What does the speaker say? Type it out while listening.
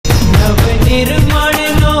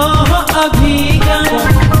निर्मळनो अभिगम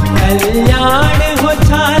कल्याण हो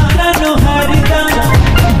छात्रनो हरदम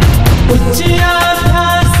उच्च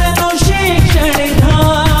अभ्यासनो शिक्षण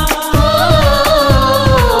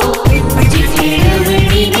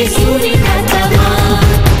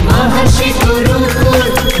महर्षि गुरुकुल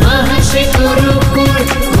महर्षि गुरुकुल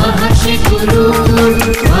महर्षि गुरुकुल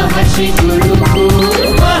महर्षि गुरुकुल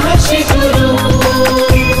महर्षि गुरुकुल।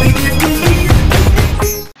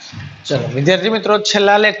 चलो विद्यार्थी मित्रों,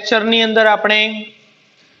 छेल्ला लेक्चर नी अंदर आपणे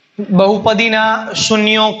बहुपदीना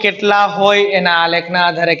शून्यो केटला होय एना आलेखना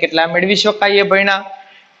आधारे केटला मेळवी शकाय ए भण्या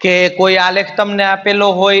के कोई आलेख तमने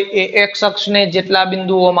आपेलो होय ए एक्स अक्षने जेटला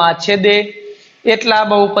बिंदुओमां छेदे એટલા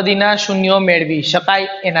बहुपदीना शून्यो મેળવી શકાય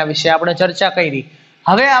એના વિશે આપણે ચર્ચા કરી।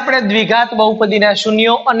 હવે આપણે દ્વિઘાત बहुपदीના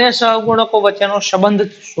શૂન્યો અને સહગુણકો વચ્ચેનો સંબંધ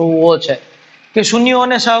શું છે કે શૂન્યો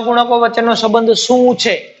અને સહગુણકો વચ્ચેનો સંબંધ શું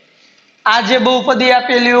છે। આ જે बहुपदी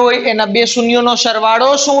આપેલી હોય એના બે શૂન્યોનો સરવાળો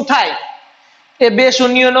શું થાય, એ બે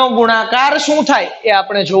શૂન્યોનો ગુણાકાર શું થાય એ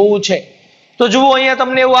આપણે જોવું છે। તો જુઓ, અહીંયા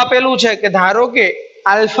તમને એવું આપેલું છે કે ધારો કે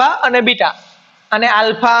આલ્ફા અને બીટા, અને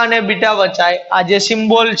આલ્ફા અને બીટા વચ્ચે આ જે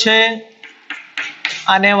સિમ્બોલ છે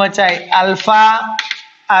આને વચાય આલ્ફા,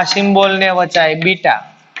 આ સિમ્બોલ ને વચાય બીટા।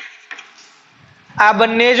 આ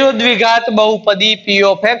બંને જો દ્વિઘાત बहुपदी p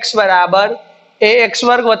of x બરાબર ax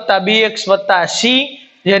વર્ગ વત્તા bx વત્તા c,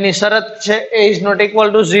 જેની શરત છે a is not equal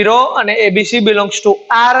to 0 અને abc belongs to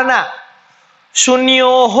r ના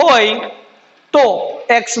શૂન્યો હોય તો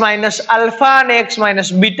x minus alpha અને x minus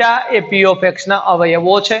beta A p of x ના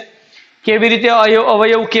અવયવો છે। કેવી રીતે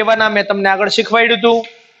અવયવ કહેવાના મેં તમને આગળ શીખવાડ્યું હતું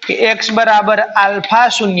कि x बराबर अल्फा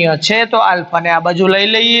शून्य छे तो अल्फा ने आ बाजू लई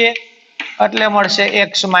लईए એટલે મળશે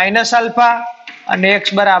x माइनस अल्फा, અને x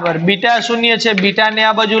बराबर बीटा शून्य छे, बीटा ने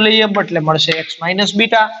आ बाजू लईए એટલે મળશે x माइनस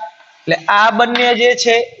बीटा। એટલે આ બંને જે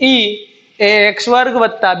છે ઈ એ x વર્ગ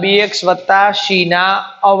વત્તા bx વત્તા c ના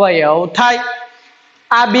અવયવ થાય।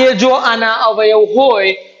 આ બે જો આના અવયવ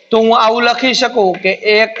હોય તો હું આવું લખી શકું કે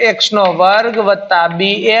 1x નો વર્ગ વત્તા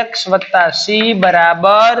bx વત્તા c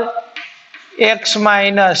બરાબર x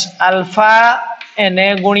माइनस अल्फा एने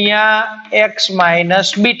गुणिया x माइनस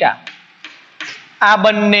बीटा। आ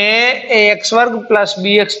बन्ने x वर्ग प्लस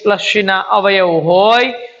bx प्लस c ना अवयव होय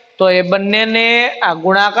तो ए बन्ने ने आ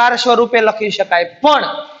गुणाकार स्वरूपे लखी शकाय। पण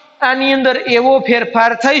आनी अंदर एवो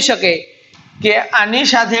फेरफार थई शके के आनी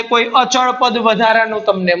साथे कोई अचल पद वधारानुं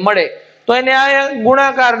तमने मळे तो एने आ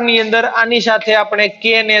गुणाकारनी अंदर आनी साथे आपणे k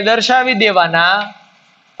ने दर्शावी देवाना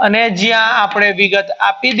અને જ્યાં આપણે વિગત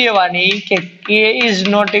આપી દેવાની કે k is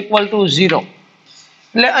not equal to 0।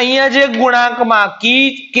 એટલે અહીંયા જે ગુણાંકમાં k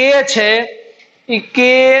છે એ k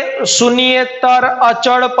શૂન્યેતર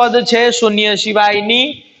અચળ પદ છે, શૂન્ય સિવાયની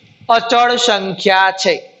અચળ સંખ્યા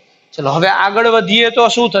છે। ચલો હવે આગળ વધીએ તો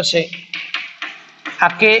શું થશે, આ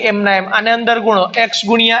k એમના એમ આને અંદર ગુણો x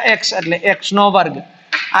ગુણ્યા x એટલે x નો વર્ગ,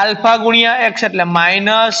 આલ્ફા ગુણ્યા x એટલે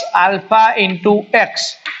minus alpha into x,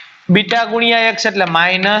 beta गुणिया x એટલે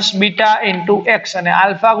माइनस बीटा इंटू x અને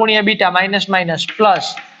alpha गुणिया beta minus minus plus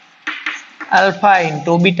alpha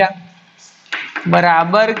into beta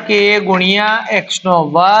बराबर k गुणिया x नो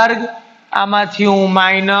वर्ग। आमांथी हूँ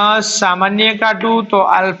माइनस सामान्य काढूं तो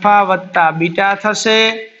अल्फा वत्ता बीटा थशे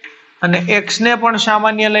અને x ने पण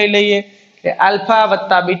सामान्य लई लईए એટલે अल्फा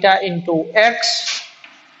वत्ता बीटा इंटू x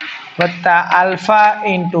वत्ता अल्फा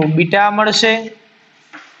इंटू बीटा मळशे।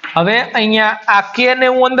 હવે અહીંયા આ k ને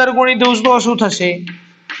હું અંદર ગુણી દઉં તો શું થશે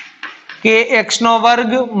કે x નો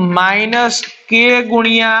વર્ગ માઈનસ k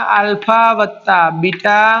ગુણ્યા આલ્ફા વત્તા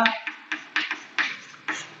બીટા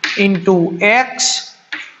ઇન્ટુ x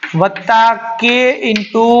વત્તા k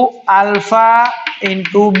into alpha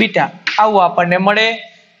into beta આવું આપણને મળે,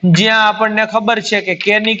 જ્યાં આપણને ખબર છે કે k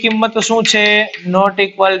ની કિંમત શું છે, નોટ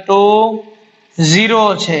ઇક્વલ ટુ 0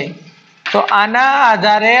 છે। तो आना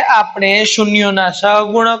आधारे आपणे शून्योना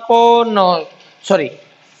सहगुणकोनो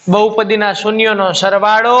बहुपदीना शून्योनो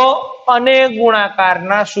सरवाळो अने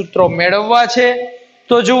गुणाकारना सूत्रो मेळववा छे।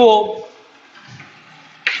 तो जुओ,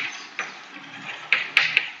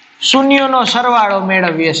 शून्योनो सरवाळो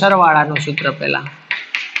मेळवीए, सरवाळानुं सूत्र पहेला।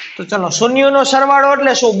 तो चलो, शून्योनो सरवाळो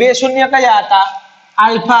એટલે શું, બે શૂન્ય કયા હતા,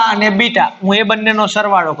 આલ્ફા અને બીટા। હું એ બંનેનો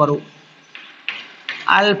સરવાળો કરું,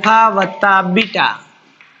 આલ્ફા વત્તા બીટા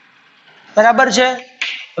बराबर है।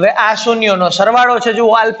 હવે આ શૂન્યોનો સરવાળો છે, જો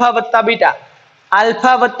આલ્ફા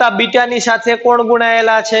વત્તા બીટાની સાથે કોણ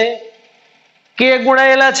ગુણાયેલા છે, k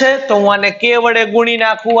ગુણાયેલા છે। તો હું આને k વડે ગુણી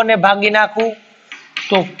નાખું અને ભાગી નાખું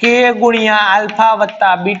તો k ગુણ્યા આલ્ફા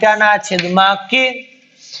વત્તા બીટાના છેદમાં k।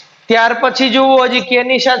 ત્યાર પછી જુઓ હજી k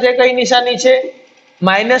ની સાથે કઈ નિશાની છે,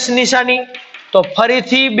 માઈનસ નિશાની। તો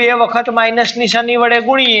ફરીથી બે વખત માઈનસ નિશાની વડે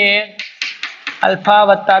ગુણીએ આલ્ફા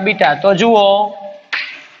વત્તા બીટા. તો જુઓ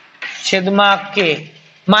છેદમાં કે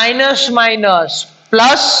માઇનસ માઇનસ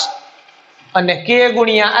પ્લસ અને કે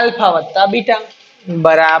ગુણ્યા આલ્ફા વત્તા બીટા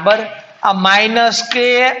બરાબર આ માઇનસ કે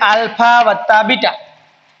આલ્ફા વત્તા બીટા.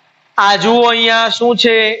 આ જુઓ અહીંયા શું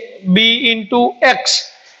છે બી ઇન્ટુ એક્સ.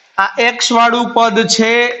 આ એક્સ વાળું પદ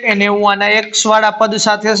છે એને હું આના એક્સ વાળા પદ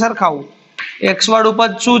સાથે સરખાવું. એક્સ વાળું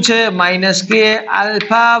પદ શું છે માઇનસ કે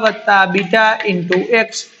આલ્ફા વત્તા બીટા ઇન્ટુ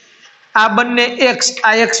એક્સ. આ બંને એક્સ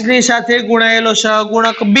આ એક્સ ની સાથે ગુણાયેલો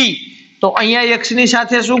સહગુણક બી. તો અહીંયા એક્સ ની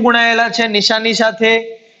સાથે શું ગુણાયેલા છે નિશાની સાથે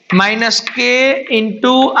માઇનસ કે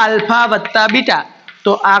ઇન્ટુ આલ્ફા વત્તા બીટા.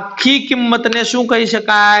 તો આખી કિંમતને શું કહી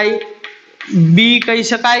શકાય બી કહી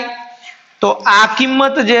શકાય. તો આ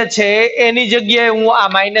કિંમત જે છે એની જગ્યાએ હું આ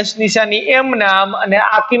માઇનસ નિશાની એમ નામ અને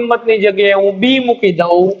આ કિંમતની જગ્યાએ હું બી મૂકી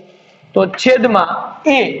દઉં તો છેદમાં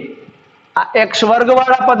એ આ એક્સ વર્ગ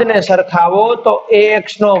વાળા પદને સરખાવો તો એ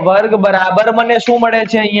એક્સ નો વર્ગ બરાબર મને શું મળે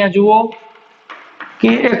છે અહીંયા જુઓ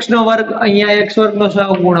કે એક્સ નો વર્ગ અહીંયા એક્સ વર્ગ નો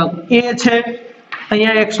સહગુણક એ છે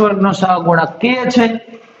અહીંયા એક્સ વર્ગ નો સહગુણક કે છે.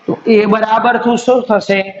 તો એ બરાબર શું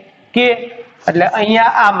થશે કે એટલે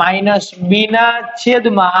અહીંયા આ માઇનસ બી ના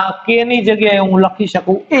છેદમાં કે ની જગ્યાએ હું લખી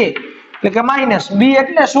શકું એ એટલે કે માઇનસ બી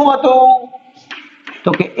એટલે શું હતું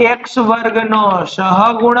તો કે એક્સ વર્ગ નો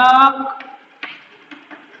સહગુણક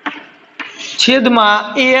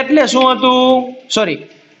છેદમાં એ એટલે શું હતું સોરી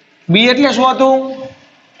બી એટલે શું હતું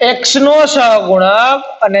એક્સ નો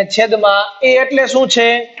સહગુણક અને છેદમાં એ એટલે શું છે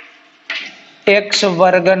એક્સ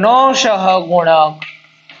વર્ગ નો સહગુણક.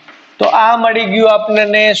 તો આ મળી ગયું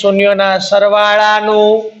આપણને શૂન્યોના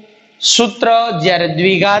સરવાળાનું સૂત્ર. જ્યારે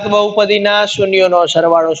દ્વિઘાત બહુપદીના શૂન્યોનો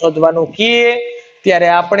સરવાળો શોધવાનું કીએ ત્યારે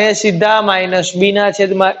આપણે સીધા માઇનસ બી ના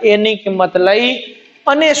છેદમાં એ ની કિંમત લઈ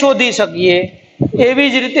અને શોધી શકીએ. એવી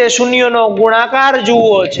જ રીતે શૂન્યોનો ગુણાકાર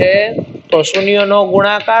જુઓ છે તો શૂન્યોનો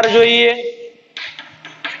ગુણાકાર જોઈએ.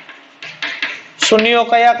 શૂન્યો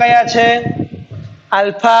કયા કયા છે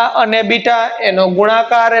આલ્ફા અને બીટા એનો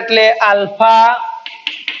ગુણાકાર એટલે આલ્ફા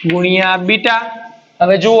ગુણ્યા બીટા.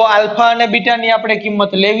 હવે જુઓ આલ્ફા અને બીટા ની આપણે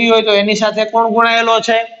કિંમત લેવી હોય તો એની સાથે કોણ ગુણાયેલો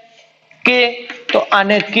છે કે. તો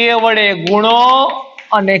આને કે વડે ગુણો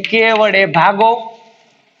અને કે વડે ભાગો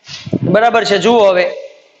બરાબર છે. જુઓ હવે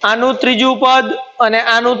આનું ત્રીજું પદ અને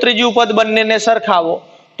આનું ત્રીજું પદ બંનેને સરખાવો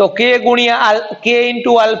તો કે ગુણ્યા k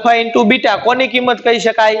into alpha into beta કોની કિંમત કહી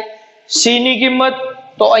શકાય સી ની કિંમત.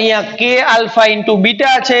 તો અહીંયા કે આલ્ફા ઇન્ટુ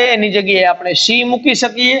બીટા છે એની જગ્યાએ આપણે સી મૂકી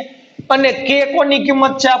શકીએ અને કે કોની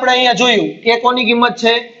કિંમત છે આપણે અહીંયા જોયું કે કોની કિંમત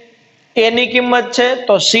છે એ ની કિંમત છે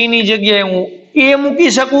તો સી ની જગ્યાએ હું એ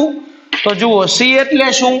મૂકી શકું. તો જુઓ સી એટલે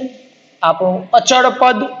શું આપણું અચળ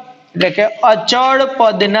પદ એટલે કે અચળ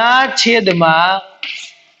પદના છેદમાં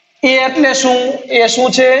એ એટલે શું એ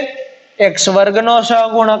શું છે એક્સ વર્ગનો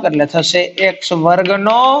સહગુણક એટલે થશે એક્સ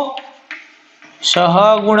વર્ગનો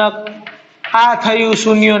સહગુણક. આ થયું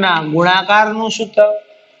શૂન્યોના ગુણાકારનું સૂત્ર.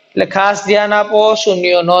 એટલે ખાસ ધ્યાન આપો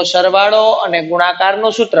શૂન્યોનો સરવાળો અને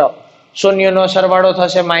ગુણાકારનું સૂત્ર. શૂન્યનો સરવાળો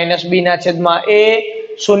થશે માઇનસ બી ના છેદમાં એ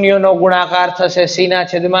શૂન્યનો ગુણાકાર થશે સી ના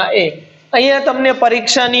છેદમાં એ. અહીંયા તમને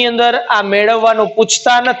પરીક્ષાની અંદર આ મેળવવાનું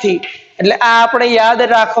પૂછતા નથી એટલે આ આપણે યાદ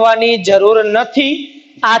રાખવાની જરૂર નથી.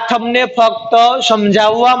 આ તમને ફક્ત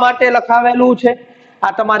સમજાવવા માટે લખાવેલું છે.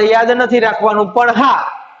 આ તમારે યાદ નથી રાખવાનું પણ હા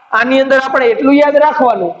આની અંદર આપણે એટલું યાદ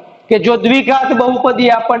રાખવાનું કે જો દ્વિઘાત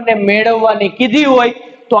બહુપદી આપણને મેળવવાની કીધી હોય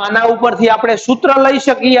તો આના ઉપરથી આપણે સૂત્ર લઈ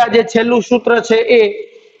શકીએ. આ જે છેલ્લું સૂત્ર છે એ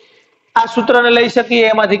આ સૂત્રને લઈ શકીએ.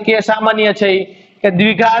 એમાંથી કે સામાન્ય છે કે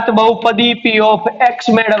દ્વિઘાત બહુપદી p ઓફ x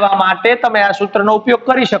મેળવવા માટે તમે આ સૂત્રનો ઉપયોગ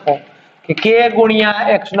કરી શકો કે k ગુણ્યા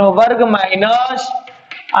x નો વર્ગ માઇનસ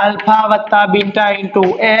આલ્ફા વત્તા બીટા ઇન્ટુ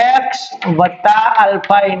x વત્તા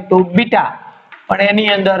આલ્ફા ઇન્ટુ બીટા. પણ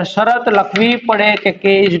એની અંદર શરત લખવી પડે કે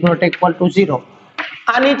k is not equal to 0.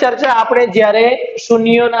 આની ચર્ચા આપણે જ્યારે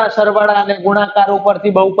શૂન્યોના સરવાળા અને ગુણાકાર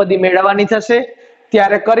ઉપરથી બહુપદી મેળવવાની થશે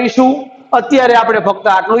ત્યારે કરીશું. અત્યારે આપણે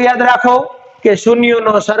ફક્ત આટલું યાદ રાખો કે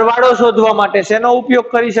શૂન્યોનો સરવાળો શોધવા માટે શેનો ઉપયોગ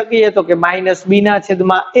કરી શકીએ તો કે માઇનસ બી ના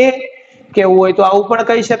છેદમાં એ. કેવું હોય તો આવું પણ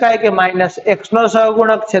કહી શકાય કે માઇનસ એક્સ નો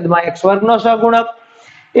સહગુણક છેદમાં એક્સ વર્ગ નો સહગુણક.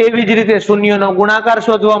 એવી જ રીતે શૂન્યનો ગુણાકાર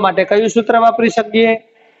શોધવા માટે કયું સૂત્ર વાપરી શકીએ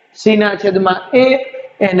સી ના છેદમાં એ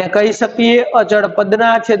એને કહી શકીએ અચળ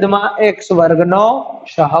પદના છેદમાં એક્સ વર્ગનો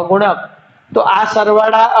સહગુણક. તો આ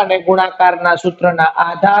સરવાળા અને ગુણાકારના સૂત્રના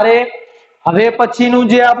આધારે હવે પછીનું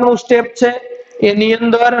જે આપણું સ્ટેપ છે એની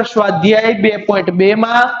અંદર સ્વાધ્યાય 2.2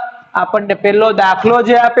 માં આપણને પહેલો દાખલો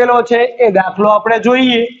જે આપેલો છે એ દાખલો આપણે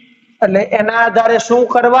જોઈએ. એટલે એના આધારે શું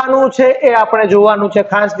કરવાનું છે એ આપણે જોવાનું છે.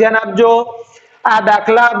 ખાસ ધ્યાન આપજો. આ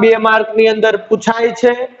દાખલા 2 માર્કની અંદર પૂછાય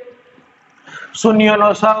છે. શૂન્યનો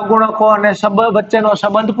સહગુણકો અને વચ્ચેનો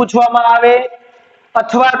સંબંધ પૂછવામાં આવે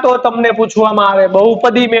અથવા તો તમને પૂછવામાં આવે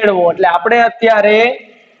બહુપદી મેળવો, એટલે આપણે અત્યારે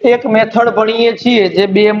એક મેથડ ભણીએ છીએ જે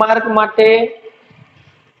 2 માર્ક માટે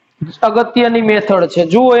અગત્યની મેથડ છે.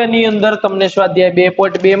 જુઓ એની અંદર તમને સ્વાધ્યાય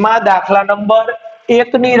 2.2 માં દાખલા નંબર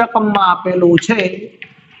 1 ની રકમમાં આપેલું છે.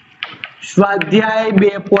 સ્વાધ્યાય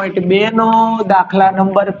 2.2 નો દાખલા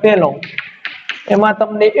નંબર 1 એમાં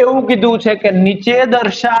તમને એવું કીધું છે કે નીચે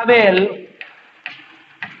દર્શાવેલ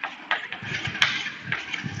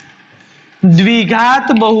દ્વિઘાત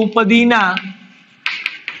બહુપદીના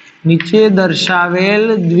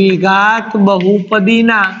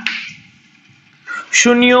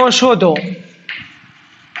શૂન્યો શોધો.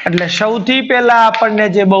 એટલે સૌથી પહેલા આપણને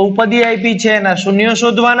જે બહુપદી આપી છે એના શૂન્યો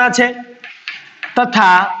શોધવાના છે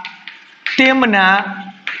તથા તેમના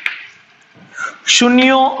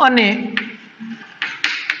શૂન્યો અને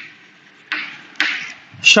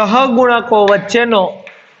સહગુણકો વચ્ચેનો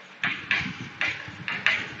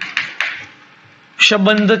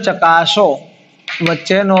સંબંધ ચકાસો.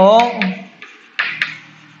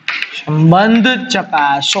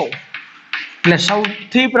 એટલે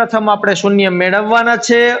સૌથી પ્રથમ આપણે શૂન્ય મેળવવાના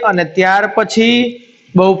છે અને ત્યાર પછી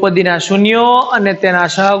બહુપદીના શૂન્યો અને તેના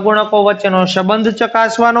સહગુણકો વચ્ચેનો સંબંધ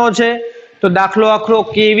ચકાસવાનો છે. તો દાખલો આખલો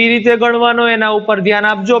કેવી રીતે ગણવાનો એના ઉપર ધ્યાન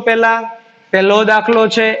આપજો. પહેલો દાખલો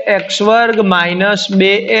છે x² -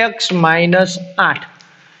 2x - 8.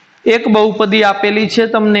 એક બહુપદી આપેલી છે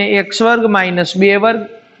તમને x² -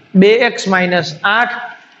 2x - 8.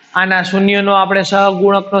 આના શૂન્યનો આપણે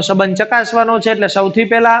સહગુણકનો સંબંધ ચકાસવાનો છે. એટલે સૌથી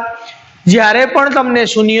પહેલા જ્યારે પણ તમને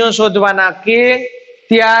શૂન્ય શોધવાના કે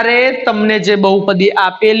ત્યારે તમને જે બહુપદી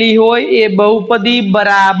આપેલી હોય એ બહુપદી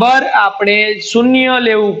બરાબર આપણે શૂન્ય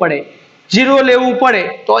લેવું પડે, 0 લેવું પડે.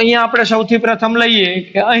 તો અહીંયા આપણે સૌથી પ્રથમ લઈએ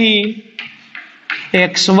કે અહીં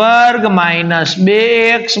x² -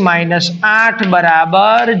 2x - 8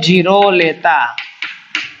 બરાબર 0 લેતા.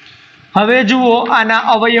 હવે જુઓ આના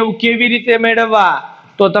અવયવ કેવી રીતે મેળવવા.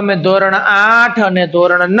 તો તમે ધોરણ 8 અને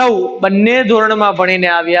ધોરણ 9 બંને ધોરણમાં ભણીને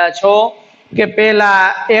આવ્યા છો કે પેલા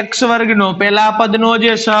x² નો પેલા પદનો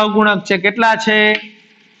જે સહગુણક છે કેટલા છે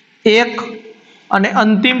 1 અને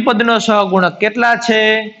અંતિમ પદનો સહગુણક કેટલા છે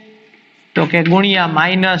તો કે ગુણ્યા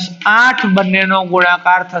 -8. બંનેનો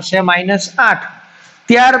ગુણાકાર થશે -8.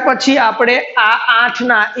 ત્યાર પછી આપણે આ 8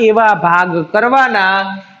 ના એવા ભાગ કરવાના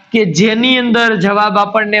કે જેની અંદર જવાબ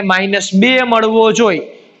આપણને -2 મળવો જોઈએ.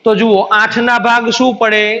 તો જુઓ 8 ના ભાગ શું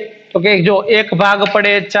પડે તો કે જો એક ભાગ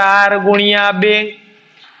પડે 4 ગુણ્યા 2,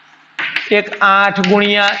 એક 8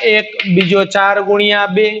 ગુણ્યા 1, બીજો 4 ગુણ્યા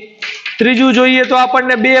 2, ત્રીજું જોઈએ તો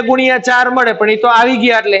આપણને 2 ગુણ્યા 4 મળે પણ એ તો આવી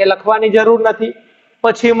ગયા એટલે એ લખવાની જરૂર નથી.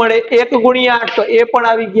 પછી મળે 1 ગુણ્યા 8 તો એ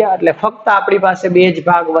પણ આવી ગયા એટલે ફક્ત આપણી પાસે 2 જ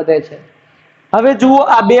ભાગ વધે છે. હવે જુઓ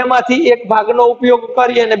આ 2 માંથી એક ભાગનો ઉપયોગ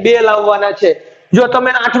કરી અને 2 લાવવાના છે. જો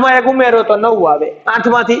તમે 8 માં 1 ઉમેરો તો 9 આવે, 8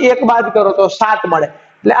 માંથી 1 બાદ કરો તો 7 મળે.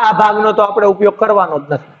 એટલે આ ભાગનો તો આપણે ઉપયોગ કરવાનો જ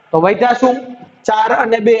નથી. તો વધ્યા શું 4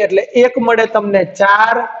 અને 2 એટલે 1 મળે તમને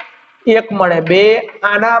 4, 1 મળે 2.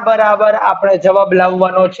 આના બરાબર આપણે જવાબ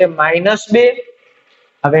લાવવાનો છે -2.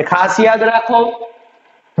 હવે ખાસ યાદ રાખો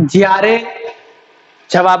જ્યારે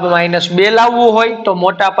જવાબ -2 લાવવું હોય તો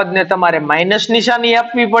મોટા પદને તમારે માઇનસ નિશાની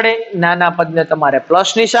આપવી પડે, નાના પદને તમારે પ્લસ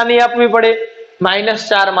નિશાની આપવી પડે.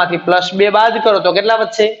 -4 માંથી +2 બાદ કરો તો કેટલા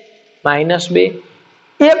વધશે -2.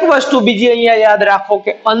 એક વસ્તુ બીજી અહીંયા યાદ રાખો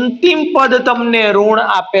કે અંતિમ પદ તમને ઋણ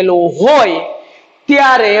આપેલું હોય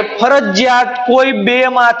ત્યારે ફરજિયાત કોઈ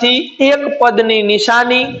 2 માંથી એક પદની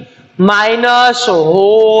નિશાની માઇનસ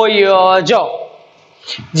હોય જ.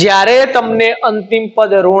 જ્યારે તમને અંતિમ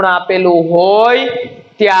પદ ઋણ આપેલું હોય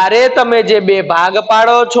ત્યારે તમે જે 2 ભાગ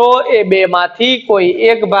પાડો છો એ 2 માંથી કોઈ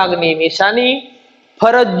એક ભાગની નિશાની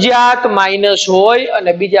ફરજિયાત માઇનસ હોય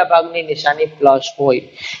અને બીજા ભાગની નિશાની પ્લસ હોય.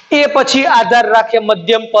 એ પછી આધાર રાખે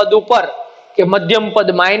મધ્યમ પદ ઉપર કે મધ્યમ પદ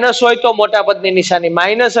માઇનસ હોય તો મોટા પદની નિશાની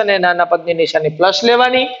માઇનસ અને નાના પદની નિશાની પ્લસ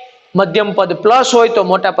લેવાની, મધ્યમ પદ પ્લસ હોય તો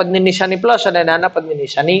મોટા પદની નિશાની પ્લસ અને નાના પદની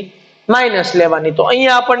નિશાની માઇનસ લેવાની. તો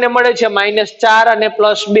અહીંયા આપણને મળે છે -4 અને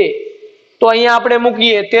 +2. તો અહીંયા આપણે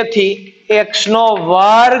મૂકીએ તેથી x નો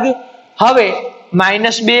વર્ગ. હવે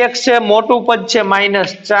 -2x છે મોટું પદ છે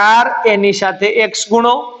 -4 એની સાથે x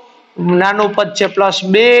ગુણો, નાનું પદ છે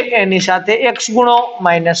 +2 એની સાથે x ગુણો,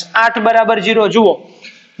 -8 બરાબર 0. જુઓ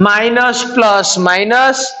માઇનસ પ્લસ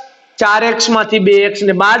માઇનસ 4x માંથી 2x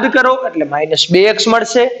ને બાદ કરો એટલે -2x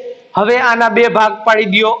મળશે. હવે આના 2 ભાગ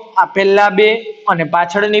પાડી દો, આ પહેલા 2 અને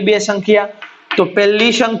પાછળની 2 સંખ્યા. તો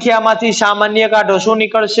પહેલી સંખ્યામાંથી સામાન્ય કાઢો શું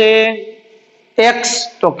નીકળશે x.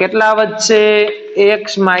 તો કેટલા વધશે x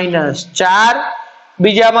 -4.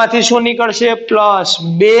 બીજામાંથી શું નીકળશે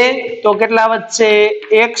 +2. તો કેટલા વધશે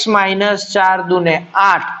x -4 દુને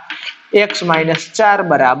 8, x -4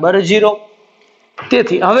 બરાબર 0.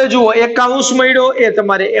 તેથી હવે જુઓ એક કૌંસ મળ્યો એ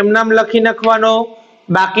તમારે એમ નામ લખી નાખવાનો,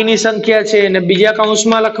 બાકીની સંખ્યા છે એને બીજા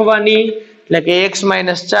કૌંસમાં લખવાની, એટલે કે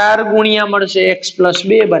x-4 ગુણ્યા મળશે x +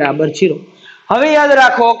 2 બરાબર 0. હવે યાદ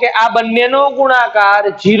રાખો કે આ બંનેનો ગુણાકાર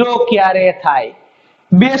 0 ક્યારે થાય?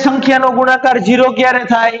 બે સંખ્યાનો ગુણાકાર 0 ક્યારે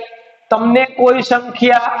થાય? તમને કોઈ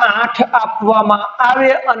સંખ્યા 8 આપવામાં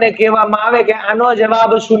આવે અને કહેવામાં આવે કે આનો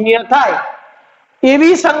જવાબ 0 થાય,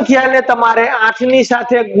 એવી સંખ્યાને તમારે 8 ની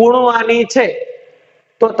સાથે ગુણવાની છે.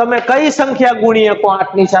 તો તમે કઈ સંખ્યા ગુણી શકો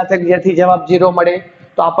 8 ની સાથે જેથી જવાબ 0 મળે?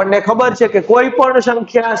 તો આપણને ખબર છે કે કોઈ પણ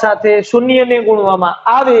સંખ્યા સાથે 0 ને ગુણવામાં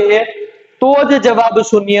આવે તો જ જવાબ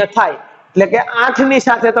 0 થાય. એટલે કે 8 ની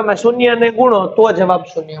સાથે તમે 0 ને ગુણો તો જવાબ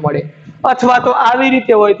 0 મળે, અથવા તો આવી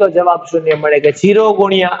રીતે હોય તો જવાબ 0 મળે કે 0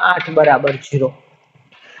 × 8 બરાબર 0.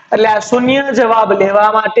 એટલે આ 0 જવાબ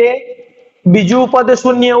લેવા માટે બીજું પદ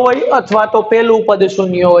 0 હોય અથવા તો પહેલું પદ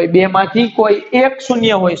 0 હોય, બેમાંથી કોઈ એક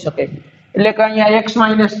 0 હોઈ શકે. એટલે કે અહીંયા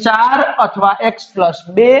x-4 અથવા x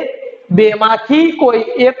 + 2 બેમાંથી કોઈ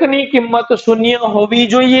એકની કિંમત 0 હોવી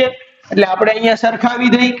જોઈએ. એટલે આપણે અહીંયા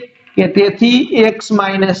સરખાવી દઈ કે તેથી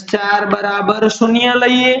x-4 બરાબર 0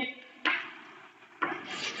 લઈએ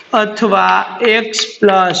અથવા x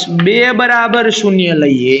 + 2 બરાબર 0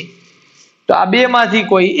 લઈએ. તો આ બેમાંથી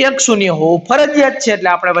કોઈ એક 0 હોવું ફરજિયાત છે, એટલે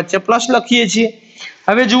આપણે વચ્ચે પ્લસ લખીએ છીએ.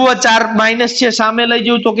 હવે જુઓ 4 માઈનસ છે સામે લઈ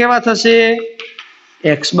જવું તો કેવા થશે?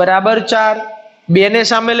 x બરાબર 4. 2 ને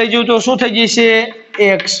સામે લઈ જવું તો શું થઈ જશે?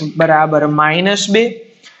 x બરાબર -2.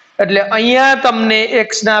 એટલે અહીંયા તમને x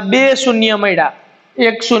ના બે 0 મળ્યા,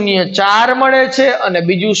 એક 0 4 મળે છે અને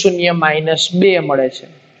બીજું 0 -2 મળે છે.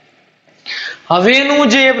 હવેનું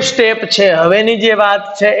જે સ્ટેપ છે, હવેની જે વાત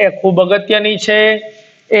છે એ ખૂબ અગત્યની છે.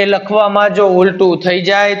 એ લખવામાં જો ઉલટું થઈ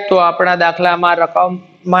જાય તો આપણા દાખલામાં રકમ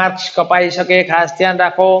માર્ક્સ કપાઈ શકે. ખાસ ધ્યાન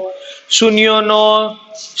રાખો. શૂન્યોનો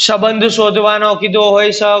સંબંધ શોધવાનો કીધો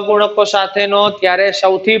હોય સહગુણકો સાથેનો, ત્યારે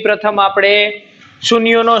સૌથી પ્રથમ આપણે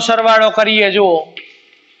શૂન્યોનો સરવાળો કરીએ. જુઓ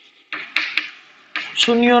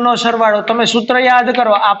શૂન્યોનો સરવાળો, તમે સૂત્ર યાદ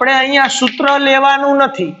કરો. આપણે અહીંયા સૂત્ર લેવાનું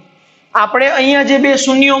નથી, આપણે અહીંયા જે બે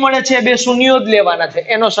શૂન્યો મળે છે બે શૂન્યો જ લેવાના છે,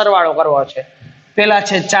 એનો સરવાળો કરવો છે. પેલા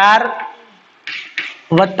છે 4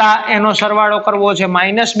 વત્તા એનો સરવાળો કરવો છે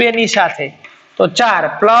 -2 ની સાથે, તો 4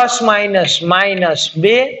 ±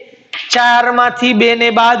 -2. 4 માંથી 2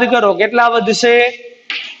 ને બાદ કરો, કેટલા વધશે?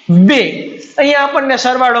 2. અહીંયા આપણને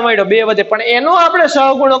સરવાળો મળ્યો 2 વધે, પણ એનો આપણે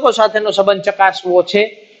સહગુણકો સાથેનો સંબંધ ચકાસવો છે.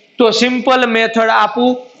 તો સિમ્પલ મેથડ આપું,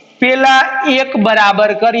 પેલા 1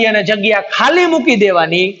 બરાબર કરી અને જગ્યા ખાલી મૂકી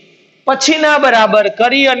દેવાની, પછીના બરાબર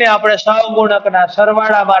કરી અને આપણે સહગુણકના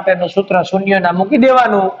સરવાળા માટેનું સૂત્ર શૂન્યના મૂકી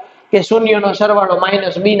દેવાનું કે શૂન્યનો સરવાળો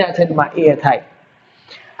 -b/a થાય.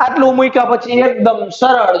 આટલું મૂક્યા પછી એકદમ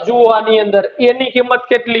સરળ. જુઓ આની અંદર a ની કિંમત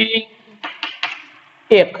કેટલી?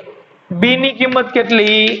 1. b ની કિંમત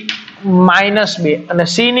કેટલી? -2. અને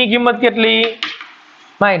c ની કિંમત કેટલી?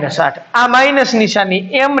 -8. આ માઇનસ નિશાની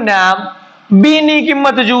એમ નામ. b ની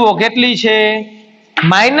કિંમત જુઓ કેટલી છે?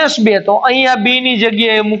 -2. તો અહીંયા b ની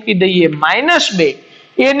જગ્યાએ મૂકી દઈએ -2.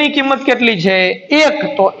 a ની કિંમત કેટલી છે?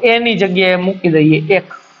 1. તો a ની જગ્યાએ મૂકી દઈએ 1.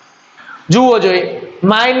 જુઓ જોઈએ,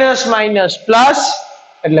 માઇનસ માઇનસ પ્લસ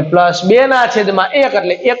એટલે +2/1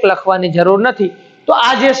 એટલે 1 લખવાની જરૂર નથી. તો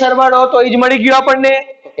આ જે સરવાળો હતો એ જ મળી ગયો આપણને.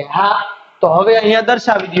 હા, તો હવે અહીંયા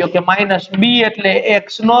દર્શાવી દો કે -b એટલે x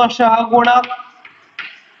નો સહગુણક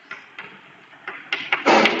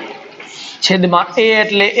છેદમાં a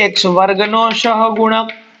એટલે x વર્ગનો સહગુણક.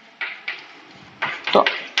 તો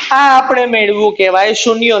આ આપણે મેળવ્યું કહેવાય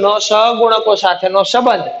શૂન્યનો સહગુણકો સાથેનો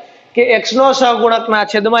સંબંધ, કે x નો સહગુણકના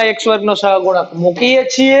છેદમાં x વર્ગનો સહગુણક મૂકીએ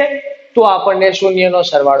છીએ તો આપણને શૂન્યનો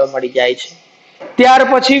સરવાળો મળી જાય છે. ત્યાર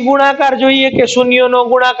પછી ગુણાકાર જોઈએ કે શૂન્યનો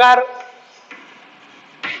ગુણાકાર.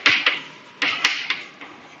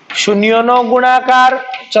 શૂન્યનો ગુણાકાર,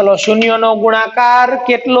 ચલો શૂન્યનો ગુણાકાર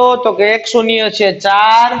કેટલો? તો કે એક શૂન્ય છે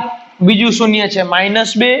 4, બીજું શૂન્ય છે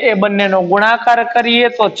 -2. એ બંનેનો ગુણાકાર કરીએ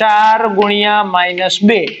તો 4 ×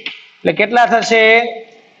 -2 એટલે કેટલા થશે?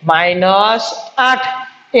 -8.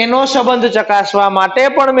 એનો સંબંધ ચકાસવા માટે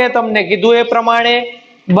પણ મેં તમને કીધું એ પ્રમાણે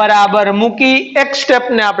બરાબર મૂકી એક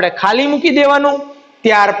સ્ટેપને આપણે ખાલી મૂકી દેવાનું.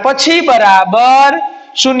 ત્યાર પછી બરાબર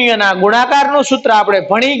શૂન્યના ગુણાકારનું સૂત્ર આપણે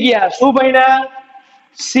ભણી ગયા. શું ભણ્યા?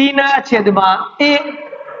 c ના છેદમાં a.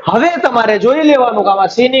 હવે તમારે જોઈ લેવાનું કે આમાં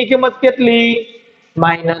c ની કિંમત કેટલી?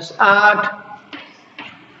 -8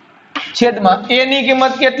 છેદમાં a ની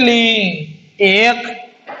કિંમત કેટલી? 1.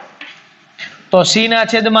 તો c ના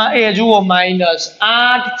છેદમાં a જુઓ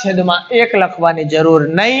 -8 છેદમાં 1 લખવાની જરૂર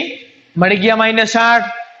નહીં. મળી ગયા -8.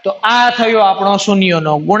 તો આ થયો આપણો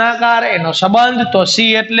શૂન્યનો ગુણાકાર, એનો સંબંધ. તો c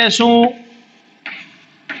એટલે શું?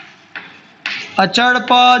 અચળ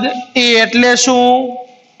પદ. a એટલે શું?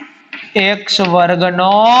 x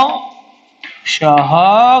વર્ગનો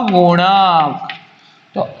સહગુણક.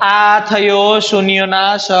 તો આ થયો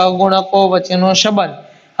શૂન્યના સહગુણકો વચ્ચેનો સંબંધ.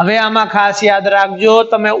 હવે આમાં ખાસ યાદ રાખજો,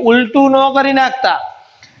 તમે ઉલટું ન કરી નાખતા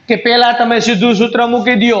કે પેલા તમે સીધું સૂત્ર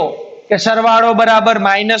મૂકી દો કે સરવાળો બરાબર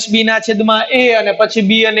 -b ના છેદમાં a, અને પછી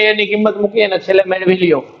b અને a ની કિંમત મૂકી અને છેલ્લે મેળવી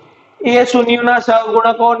લ્યો. એ શૂન્યના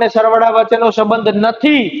સહગુણકો અને સરવાળા વચ્ચેનો સંબંધ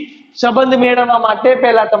નથી. સંબંધ મેળવવા માટે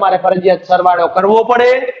પહેલા તમારે ફરજિયાત સરવાળો કરવો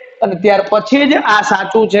પડે અને ત્યાર પછી જ આ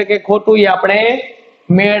સાચું છે કે ખોટું એ આપણે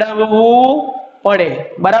મેળવવું પડે.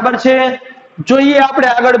 બરાબર છે? જોઈએ આપણે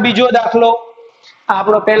આગળ બીજો દાખલો.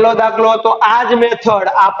 આપણો પહેલો દાખલો હતો આ જ મેથડ.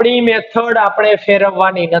 આપણી મેથડ આપણે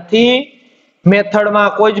ફેરવવાની નથી. મેથડમાં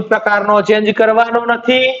કોઈ જ પ્રકારનો ચેન્જ કરવાનો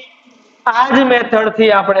નથી. આ જ મેથડ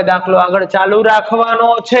થી આપણે દાખલો આગળ ચાલુ રાખવાનો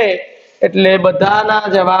છે, એટલે બધાના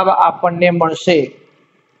જવાબ આપણને મળશે.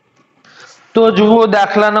 તો જુઓ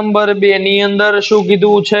દાખલા નંબર 2 ની અંદર શું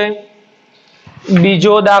કીધું છે.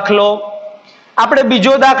 બીજો દાખલો. આપણે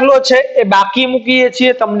બીજો દાખલો છે એ બાકી મૂકીએ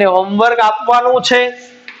છીએ, તમને હોમવર્ક આપવાનું છે.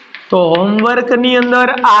 તો હોમવર્ક ની અંદર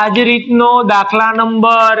આ જ રીતનો દાખલા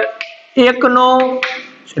નંબર 1 નો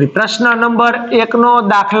પ્રશ્ન નંબર 1 નો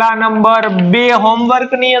દાખલા નંબર 2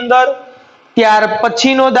 હોમવર્ક ની અંદર, ત્યાર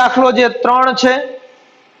પછીનો દાખલો જે 3 છે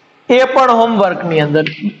એ પણ હોમવર્ક ની અંદર.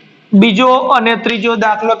 બીજો અને ત્રીજો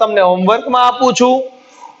દાખલો તમને હોમવર્કમાં આપું છું.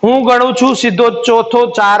 હું ગણું છું સીધો ચોથો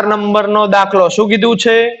 4 નંબરનો દાખલો. શું કીધું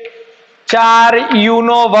છે? 4u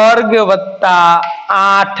નો વર્ગ વત્તા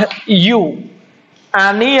 8u.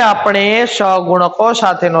 આની આપણે સહગુણકો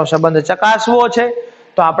સાથેનો સંબંધ ચકાસવો છે.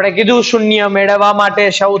 તો આપણે કીધું શૂન્ય મેળવવા માટે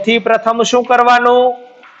સૌથી પ્રથમ શું કરવાનું?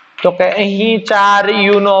 તો કે અહીં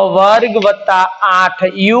 4u નો વર્ગ વત્તા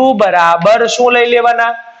 8u બરાબર શું લઈ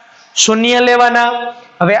લેવાના? શૂન્ય લેવાના.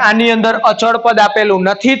 હવે આની અંદર અચળ પદ આપેલું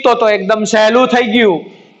નથી તો એકદમ સહેલું થઈ ગયું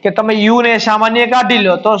કે તમે u ને સામાન્ય કાઢી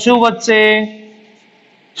લો તો શું વધશે?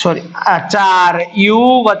 સોરી, આ 4u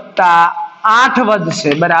વત્તા 8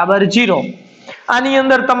 વધશે બરાબર 0. આની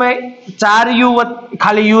અંદર તમે 4u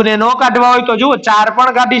ખાલી u ને ન કાઢવા હોય તો જુઓ 4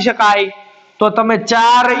 પણ કાઢી શકાય. તો તમે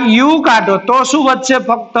 4u કાઢો તો શું વધશે?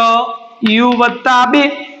 ફક્ત u વત્તા 2,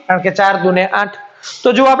 કારણ કે 4 દુને 8. તો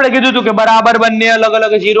જો આપણે કીધું હતું કે બરાબર બંને અલગ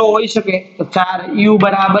અલગ 0 હોઈ શકે, તો 4u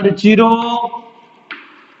બરાબર 0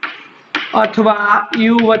 અથવા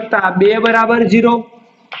u વત્તા 2 બરાબર 0.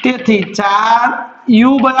 તેથી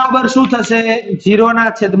 4u બરાબર શું થશે? 0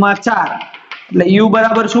 ના છેદમાં 4. એટલે u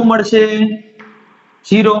બરાબર શું મળશે?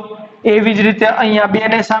 0. એવી જ રીતે અહીંયા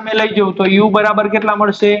 2 ને સામે લઈ જાઉં તો u બરાબર કેટલા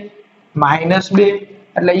મળશે? -2.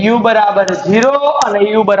 એટલે u બરાબર 0 અને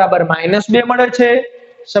u બરાબર -2 મળે છે.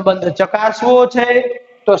 સંબંધ ચકાસવો છે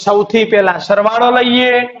તો સૌથી પહેલા સરવાળો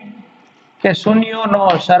લઈએ કે શૂન્યનો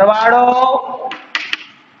સરવાળો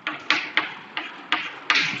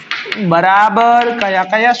બરાબર કયા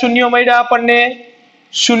કયા શૂન્ય મળ્યા આપણને?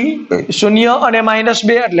 શૂન્ય અને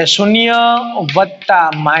 -2 એટલે શૂન્ય વત્તા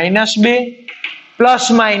 -2 પ્લસ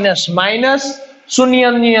માઇનસ માઇનસ.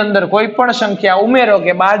 શૂન્યની અંદર કોઈ પણ સંખ્યા ઉમેરો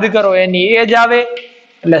કે બાદ કરો એની એ જ આવે,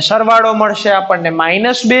 એટલે સરવાળો મળશે આપણને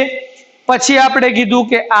 -2. પછી આપણે કીધું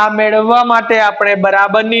કે આ મેળવવા માટે આપણે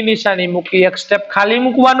બરાબરની નિશાની મૂકી, એક સ્ટેપ ખાલી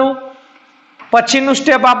મૂકવાનું. પછીનું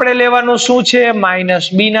સ્ટેપ આપણે લેવાનું શું છે?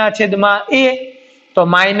 -b ના છેદમાં a. તો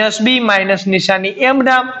 -b માઇનસ નિશાની એમ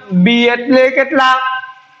નામ. b એટલે કેટલા?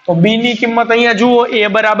 તો b ની કિંમત અહીંયા જુઓ, a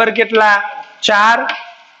બરાબર કેટલા? 4,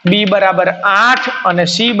 b બરાબર 8 અને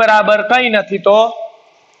c બરાબર કઈ નથી તો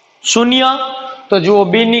 0. તો જુઓ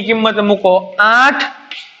b ની કિંમત મૂકો 8,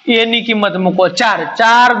 a ની કિંમત મૂકો 4.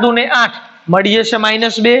 4 દુને 8 મળી જશે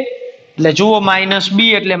 -2. એટલે જુઓ -b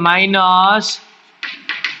એટલે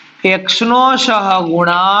 -x નો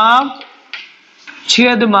સહગુણક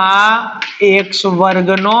છેદમાં x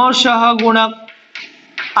વર્ગનો સહગુણક.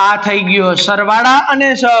 આ થઈ ગયો સરવાળા અને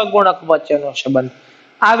સહગુણક વચ્ચેનો સંબંધ.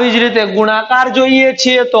 આવી જ રીતે ગુણાકાર જોઈએ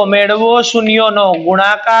છીએ તો મેળવો શૂન્યનો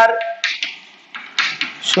ગુણાકાર.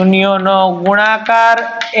 શૂન્યનો ગુણાકાર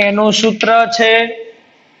એનું સૂત્ર છે.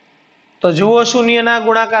 તો જુઓ શૂન્યના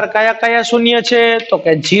ગુણાકાર કયા કયા શૂન્ય છે? તો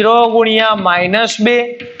કે 0 ગુણ્યા -2.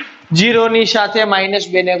 0 ની સાથે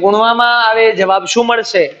 -2 ને ગુણવામાં આવે, જવાબ શું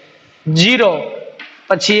મળશે? 0.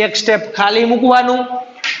 પછી એક સ્ટેપ ખાલી મૂકવાનું.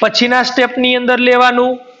 પછીના સ્ટેપ ની અંદર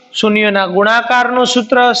લેવાનું શૂન્યના ગુણાકારનું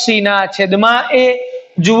સૂત્ર c ના છેદમાં a.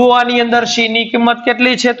 જુઓ આની અંદર c ની કિંમત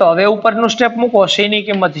કેટલી છે? તો હવે ઉપરનું સ્ટેપ મૂકો. c ની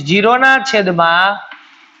કિંમત 0 ના છેદમાં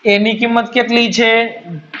a ની કિંમત કેટલી છે?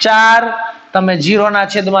 4. તમે 0 ના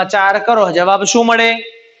છેદમાં 4 કરો, જવાબ શું મળે?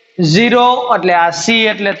 0. એટલે આ c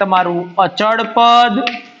એટલે તમારું અચળ પદ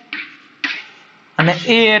અને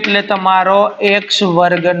a એટલે તમારો x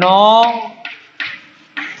વર્ગનો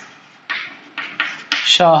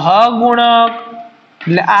સહગુણક.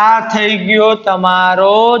 એટલે આ થઈ ગયો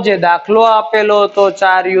તમારો જે દાખલો આપેલો તો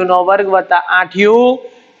 4u નો વર્ગ વત્તા 8u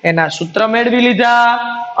એના સૂત્ર મેળવી લીધા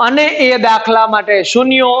અને એ દાખલા માટે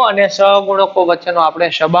શૂન્યો અને સહગુણકો વચ્ચેનો આપણે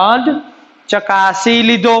સંબંધ ચકાસી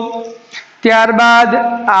લીધો। ત્યારબાદ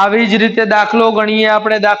આવી જ રીતે દાખલો ગણીએ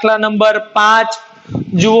આપણે દાખલા નંબર 5।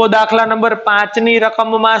 જુઓ દાખલા નંબર 5 ની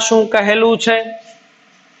રકમમાં શું કહેલું છે।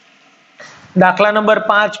 દાખલા નંબર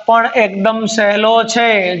 5 પણ એકદમ સહેલો છે।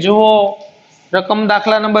 જુઓ રકમ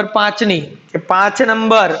દાખલા નંબર 5 ની કે 5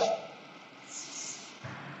 નંબર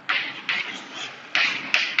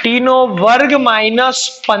t નો વર્ગ માઈનસ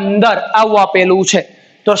 15 આવું આપેલું છે।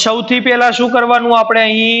 તો સૌથી પહેલા શું કરવાનું આપણે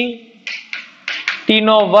અહીં t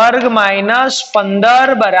નો વર્ગ માઈનસ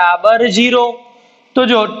 15 બરાબર 0। તો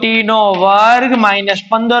જો t નો વર્ગ માઈનસ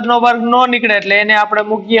 15 નો વર્ગ નો નીકળે એટલે એને આપણે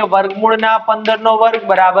મૂકીએ વર્ગમૂળના 15 નો વર્ગ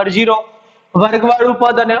બરાબર 0। વર્ગવાળું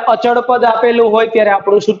પદ અને અચળ પદ આપેલું હોય ત્યારે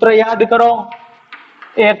આપણું સૂત્ર યાદ કરો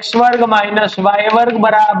x વર્ગ માઈનસ y વર્ગ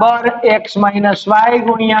બરાબર x માઈનસ y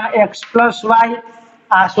ગુણ્યા x પ્લસ y।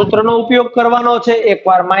 આ સૂત્રનો ઉપયોગ કરવાનો છે,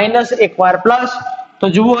 એકવાર માઈનસ એકવાર પ્લસ। તો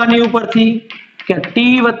જુઓ આની ઉપરથી કે t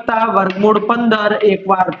વત્તા વર્ગમૂળ 15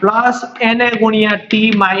 એકવાર પ્લસ n ગુણ્યા t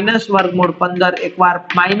માઈનસ વર્ગમૂળ 15 એકવાર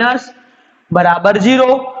માઈનસ બરાબર 0।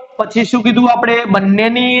 પછી શું કીધું આપણે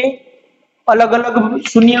બંનેની અલગ અલગ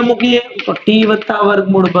શૂન્ય મૂકીએ તો t વત્તા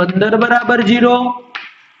વર્ગમૂળ 15 બરાબર 0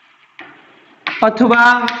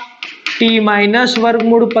 અથવા t માઈનસ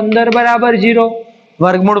વર્ગમૂળ 15 બરાબર 0।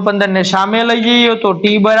 વર્ગમૂળ 15 ને સામે લઈ જઈએ તો t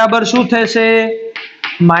બરાબર શું થશે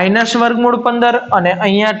માઈનસ વર્ગમૂળ 15 અને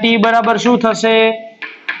અહીંયા t બરાબર શું થશે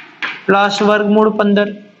પ્લસ વર્ગમૂળ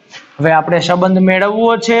 15। હવે આપણે સંબંધ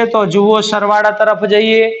મેળવવો છે તો જુઓ સરવાળા તરફ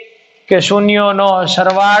જઈએ કે શૂન્યોનો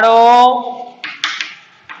સરવાળો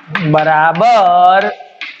બરાબર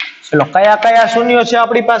ચલો કયા કયા શૂન્યો છે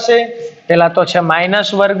આપણી પાસે પેલા તો છે માઈનસ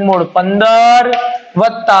વર્ગમૂળ 15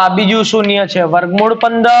 વત્તા બીજું શૂન્ય છે વર્ગમૂળ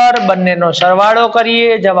 15 બંનેનો સરવાળો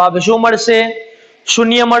કરીએ જવાબ શું મળશે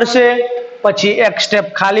શૂન્ય મળશે। પછી એક સ્ટેપ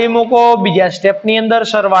ખાલી મૂકો બીજા સ્ટેપની અંદર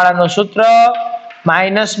સરવાળાનું સૂત્ર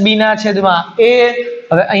માઈનસ b ના છેદમાં a।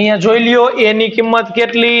 હવે અહીંયા જોઈ લ્યો a ની કિંમત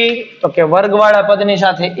કેટલી તો કે વર્ગવાળા પદની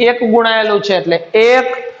સાથે 1 ગુણાયેલું છે એટલે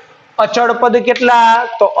 1। અચળ પદ કેટલા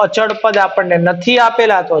તો અચળ પદ આપણને નથી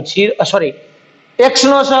આપેલા તો સોરી x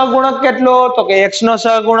નો સહગુણક કેટલો તો કે x નો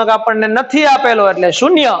સહગુણક આપણને નથી આપેલો એટલે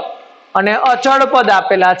 0 અને અચળ પદ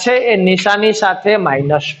આપેલા છે એ નિશાની સાથે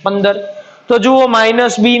માઈનસ 15। તો જુઓ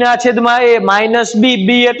માઈનસ b ના છેદમાં a માઈનસ b b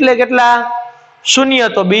એટલે કેટલા 0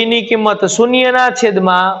 તો b ની કિંમત 0 ના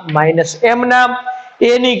છેદમાં માઈનસ m ના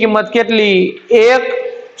a ની કિંમત કેટલી 1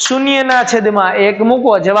 0 ના છેદમાં 1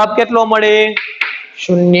 મૂકો જવાબ કેટલો મળે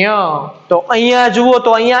 0। તો અહીંયા જુઓ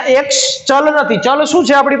તો અહીંયા x ચલ નથી ચલ શું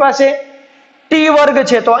છે આપણી પાસે t વર્ગ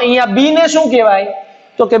છે તો અહીંયા b ને શું કહેવાય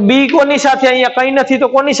તો કે b કોની સાથે અહીંયા કંઈ નથી તો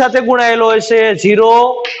કોની સાથે ગુણાયેલો હશે 0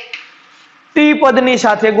 t પદની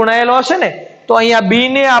સાથે ગુણાયેલો હશે ને તો અહીંયા b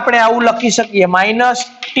ને આપણે આવું લખી શકીએ માઈનસ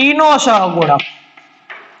t નો સહગુણક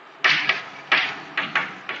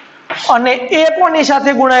અને a કોની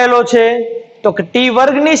સાથે ગુણાયેલો છે તો કે t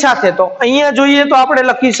વર્ગની સાથે તો અહીંયા જોઈએ તો આપણે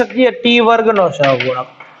લખી શકીએ t વર્ગનો સહગુણક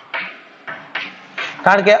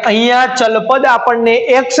કારણ કે અહીંયા ચલપદ આપણને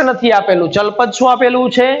x નથી આપેલું ચલપદ શું આપેલું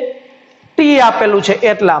છે t આપેલું છે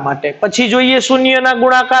એટલા માટે। પછી જોઈએ શૂન્યના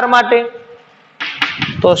ગુણાકાર માટે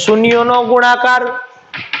તો શૂન્યનો ગુણાકાર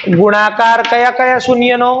ગુણાકાર કયા કયા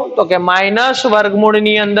શૂન્યનો તો કે માઈનસ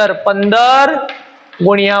વર્ગમૂળની અંદર 15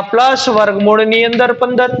 ગુણ્યા પ્લસ વર્ગમૂળની અંદર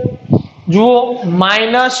 15। જુઓ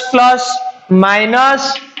માઈનસ પ્લસ માઈનસ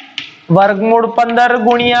વર્ગમૂળ 15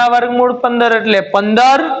 ગુણ્યા વર્ગમૂળ 15 એટલે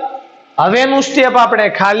 15। હવેનું સ્ટેપ આપણે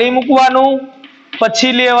ખાલી મૂકવાનું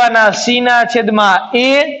પછી લેવાના c ના છેદમાં a।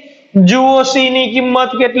 જુઓ c ની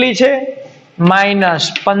કિંમત કેટલી છે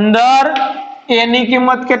 -15 a ની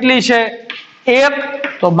કિંમત કેટલી છે 1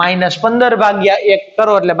 તો -15 ભાગ્યા 1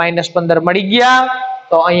 કરો એટલે -15 મળી ગયા।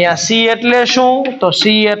 તો અહીંયા c એટલે શું તો c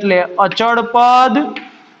એટલે અચળ પદ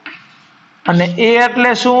અને a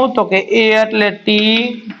એટલે શું તો કે a એટલે t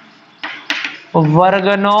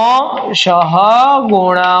વર્ગનો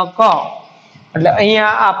સહગુણક। એટલે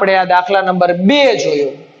અહીંયા આપણે આ દાખલા નંબર 2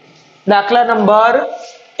 જોયો। દાખલા નંબર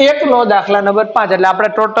 1 નો દાખલા નંબર 5 એટલે આપણે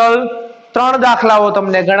ટોટલ 3 દાખલાઓ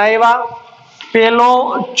તમને ગણાવ્યા પહેલો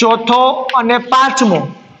ચોથો અને 5મો।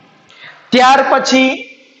 ત્યાર પછી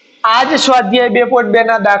આજ સ્વાધ્યાય 2.2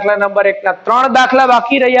 ના દાખલા નંબર 1 ના 3 દાખલા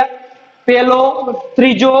બાકી રહ્યા પહેલો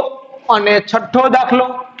ત્રીજો અને છઠ્ઠો દાખલો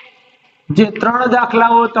જે 3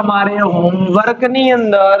 દાખલાઓ તમારે હોમવર્ક ની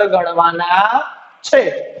અંદર ગણવાના છે।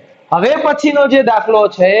 હવે પછીનો જે દાખલો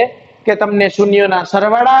છે કે તમને શૂન્યોના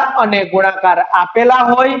સરવાળા અને ગુણાકાર આપેલા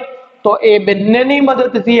હોય તો એ બંનેની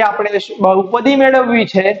મદદથી આપણે બહુપદી મેળવવી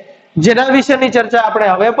છે, જેના વિશેની ચર્ચા આપણે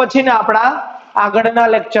હવે પછીના આપણા આગળના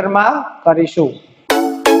લેક્ચરમાં કરીશું.